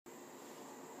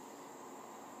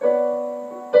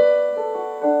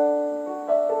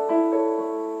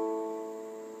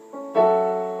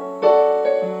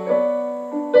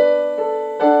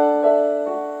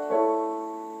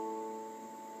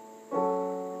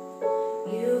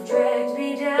You've dragged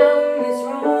me down this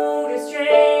road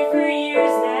astray for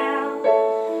years now.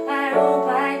 I hope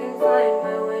I can find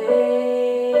my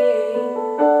way.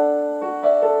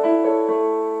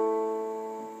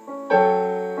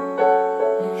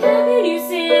 And how can you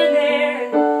stand there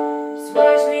and just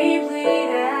watch me bleed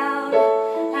out?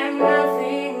 I have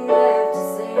nothing left to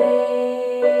say.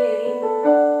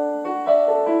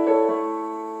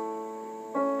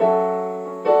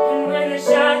 And when the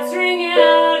shots ring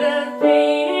out of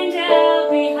pain and doubt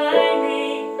behind me,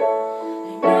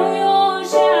 I know you'll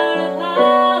shout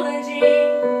apologies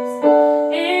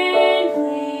and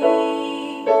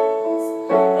please.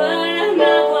 But I'm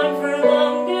not one for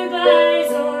long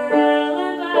goodbyes or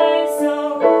alibis, so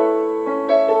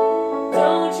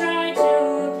don't try to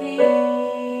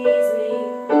appease me.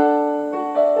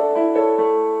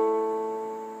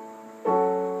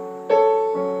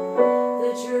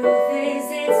 The truth is,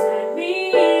 it's not me,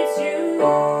 it's you.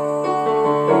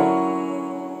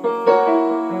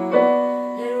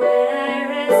 And when I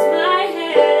rest my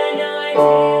head, I know I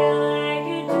did all I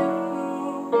could do.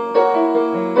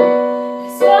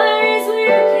 As far as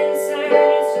we're concerned,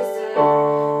 it's just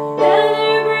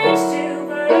another bridge to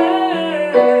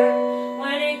burn.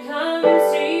 When it comes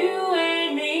to you and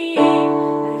me,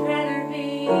 I'd rather be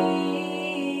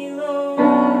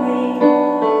lonely.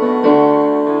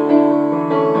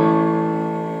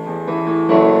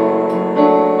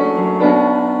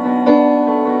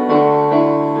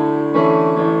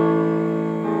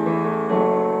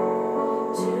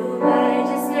 To my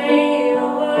dismay, it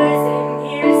wasn't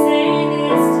hearsay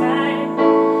this time.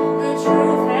 The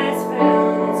truth has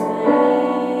found its way.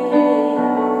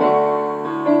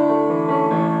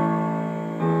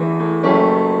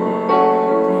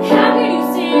 How can you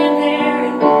stand there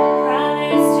and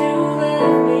promise to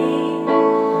love me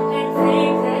and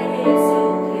think that it's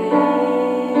okay?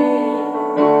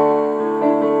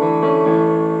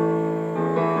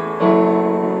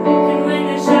 And when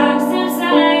the shock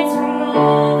subsides from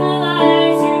all the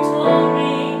lies you told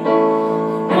me,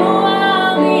 I know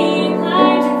I'll be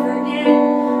inclined to forget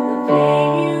the pain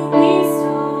you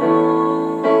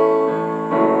bestowed.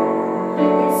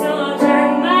 And so I'll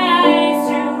turn my eyes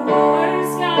to bluer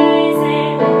skies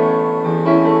and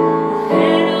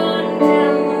head on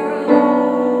down the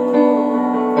road.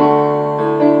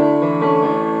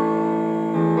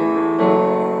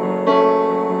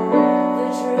 The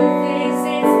truth is,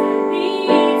 it's not me,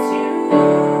 it's you.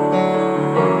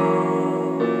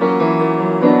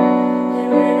 And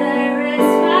when I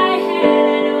rest my head,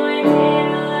 I know I did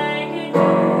all I could do.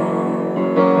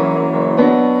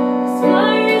 As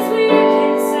far as we're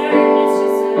concerned, it's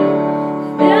just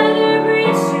another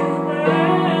bridge to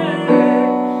burn.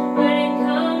 When it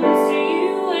comes to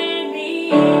you and me,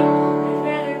 I'd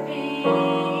rather be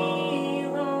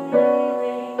lonely.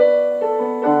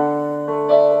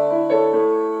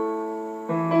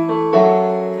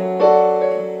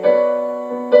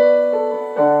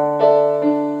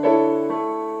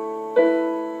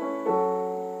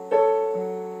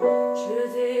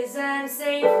 Truth is, I'm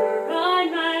safer